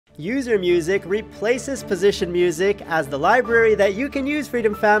User Music replaces Position Music as the library that you can use,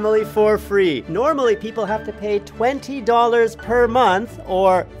 Freedom Family, for free. Normally, people have to pay $20 per month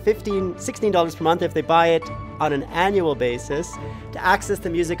or $16 per month if they buy it on an annual basis to access the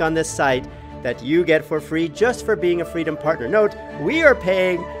music on this site that you get for free just for being a Freedom Partner. Note, we are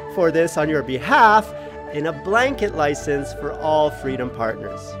paying for this on your behalf in a blanket license for all Freedom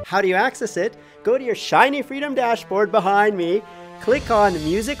Partners. How do you access it? Go to your shiny Freedom dashboard behind me, click on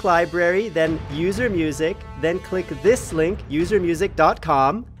Music Library, then User Music, then click this link,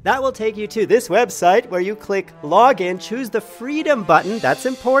 usermusic.com. That will take you to this website where you click Login, choose the Freedom button, that's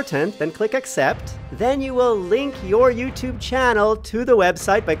important, then click Accept. Then you will link your YouTube channel to the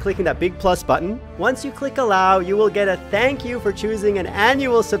website by clicking that big plus button. Once you click Allow, you will get a thank you for choosing an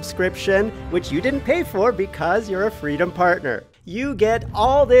annual subscription, which you didn't pay for because you're a Freedom Partner. You get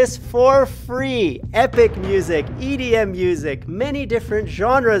all this for free. Epic music, EDM music, many different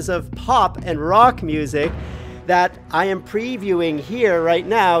genres of pop and rock music that I am previewing here right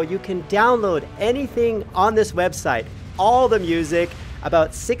now. You can download anything on this website. All the music,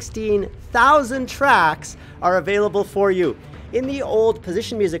 about 16,000 tracks, are available for you. In the old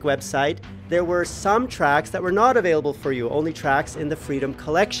Position Music website, there were some tracks that were not available for you. Only tracks in the Freedom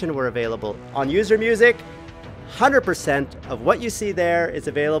Collection were available. On User Music, 100% of what you see there is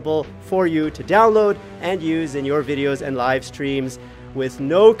available for you to download and use in your videos and live streams with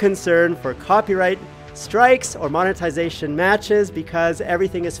no concern for copyright strikes or monetization matches because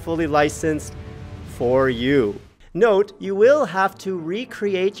everything is fully licensed for you. Note, you will have to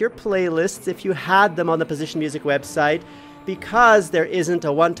recreate your playlists if you had them on the Position Music website because there isn't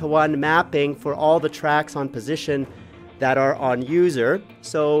a one-to-one mapping for all the tracks on Position that are on User.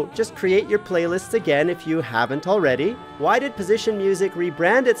 So just create your playlists again if you haven't already. Why did Position Music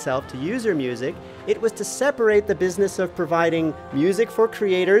rebrand itself to User Music? It was to separate the business of providing music for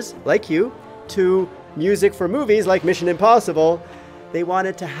creators like you to music for movies like Mission Impossible. They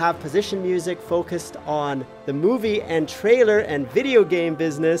wanted to have Position Music focused on the movie and trailer and video game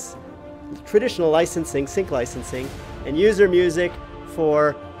business, traditional licensing, sync licensing, and User Music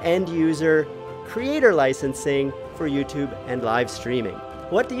for end user creator licensing for YouTube and live streaming.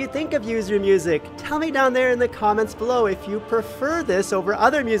 What do you think of User Music? Tell me down there in the comments below if you prefer this over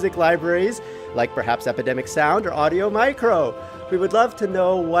other music libraries, like perhaps Epidemic Sound or Audio Micro. We would love to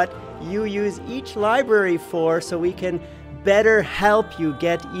know what you use each library for so we can better help you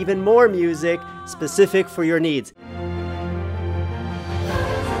get even more music specific for your needs.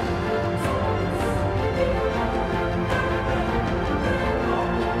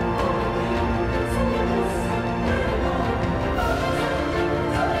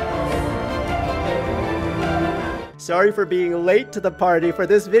 Sorry for being late to the party for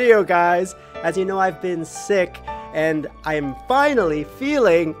this video, guys. As you know, I've been sick and I'm finally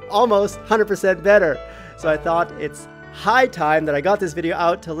feeling almost 100% better. So I thought it's high time that I got this video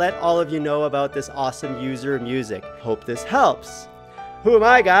out to let all of you know about this awesome User Music. Hope this helps. Who am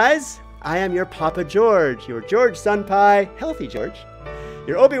I, guys? I am your Papa George, your George Sunpie, Healthy George,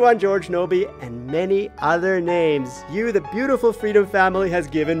 your Obi-Wan George Nobi, and many other names you, the beautiful Freedom Family, has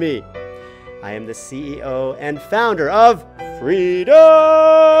given me. I am the CEO and founder of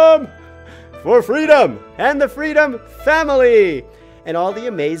Freedom for Freedom and the Freedom Family, and all the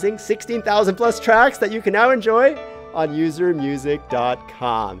amazing 16,000 plus tracks that you can now enjoy on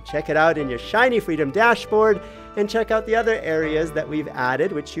usermusic.com. Check it out in your shiny Freedom dashboard and check out the other areas that we've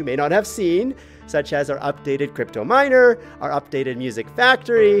added, which you may not have seen, such as our updated crypto miner, our updated music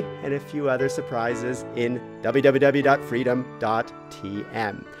factory, and a few other surprises in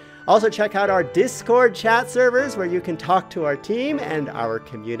www.freedom.tm. Also check out our Discord chat servers where you can talk to our team and our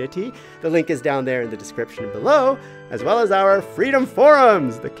community. The link is down there in the description below, as well as our Freedom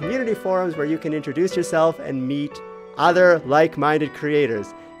Forums, the community forums where you can introduce yourself and meet other like-minded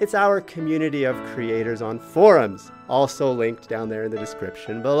creators. It's our community of creators on forums, also linked down there in the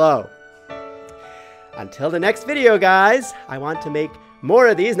description below. Until the next video, guys, I want to make more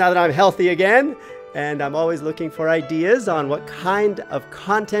of these now that I'm healthy again. And I'm always looking for ideas on what kind of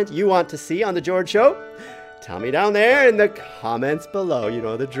content you want to see on The George Show. Tell me down there in the comments below, you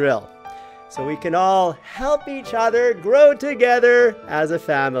know the drill. So we can all help each other grow together as a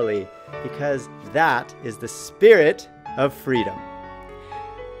family, because that is the spirit of freedom.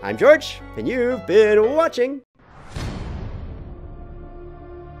 I'm George, and you've been watching.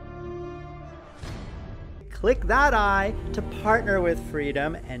 Click that I to partner with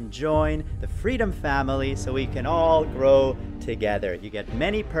Freedom and join the Freedom Family so we can all grow together. You get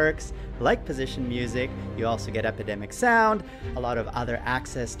many perks like Position Music. You also get Epidemic Sound, a lot of other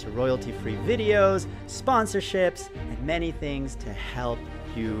access to royalty-free videos, sponsorships, and many things to help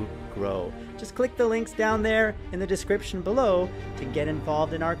you grow. Just click the links down there in the description below to get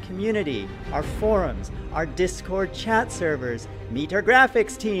involved in our community, our forums, our Discord chat servers, meet our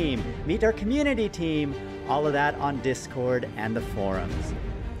graphics team, meet our community team, all of that on Discord and the forums.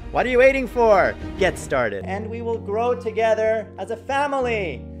 What are you waiting for? Get started. And we will grow together as a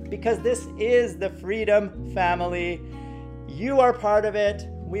family, because this is the Freedom Family. You are part of it,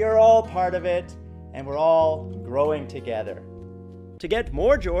 we are all part of it, and we're all growing together. To get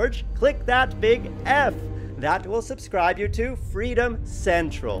more George, click that big F. That will subscribe you to Freedom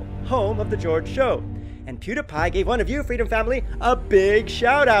Central, home of The George Show. And PewDiePie gave one of you, Freedom Family, a big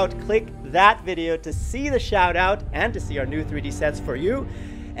shout out. Click that video to see the shout out and to see our new 3D sets for you.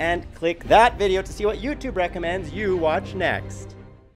 And click that video to see what YouTube recommends you watch next.